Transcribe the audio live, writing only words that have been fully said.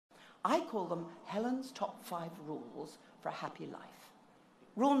I call them Helen's top 5 rules for a happy life.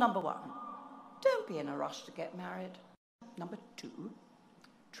 Rule number 1, don't be in a rush to get married. Number 2,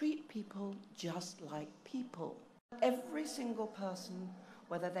 treat people just like people. Every single person,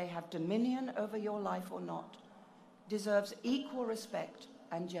 whether they have dominion over your life or not, deserves equal respect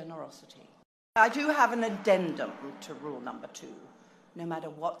and generosity. I do have an addendum to rule number 2. No matter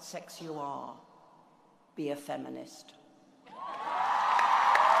what sex you are, be a feminist.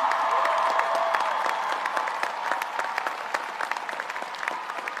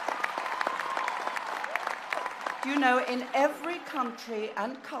 You know, in every country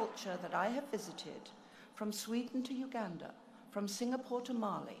and culture that I have visited, from Sweden to Uganda, from Singapore to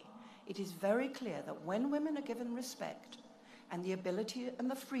Mali, it is very clear that when women are given respect and the ability and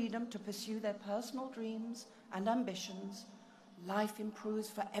the freedom to pursue their personal dreams and ambitions, life improves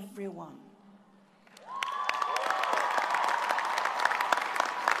for everyone.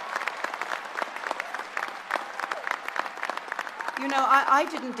 You know, I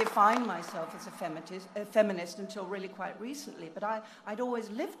didn't define myself as a feminist until really quite recently, but I'd always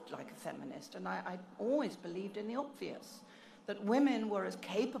lived like a feminist, and I always believed in the obvious, that women were as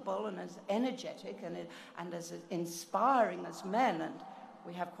capable and as energetic and as inspiring as men, and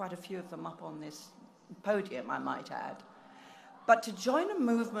we have quite a few of them up on this podium, I might add. But to join a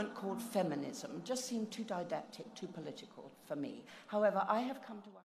movement called feminism just seemed too didactic, too political for me. However, I have come to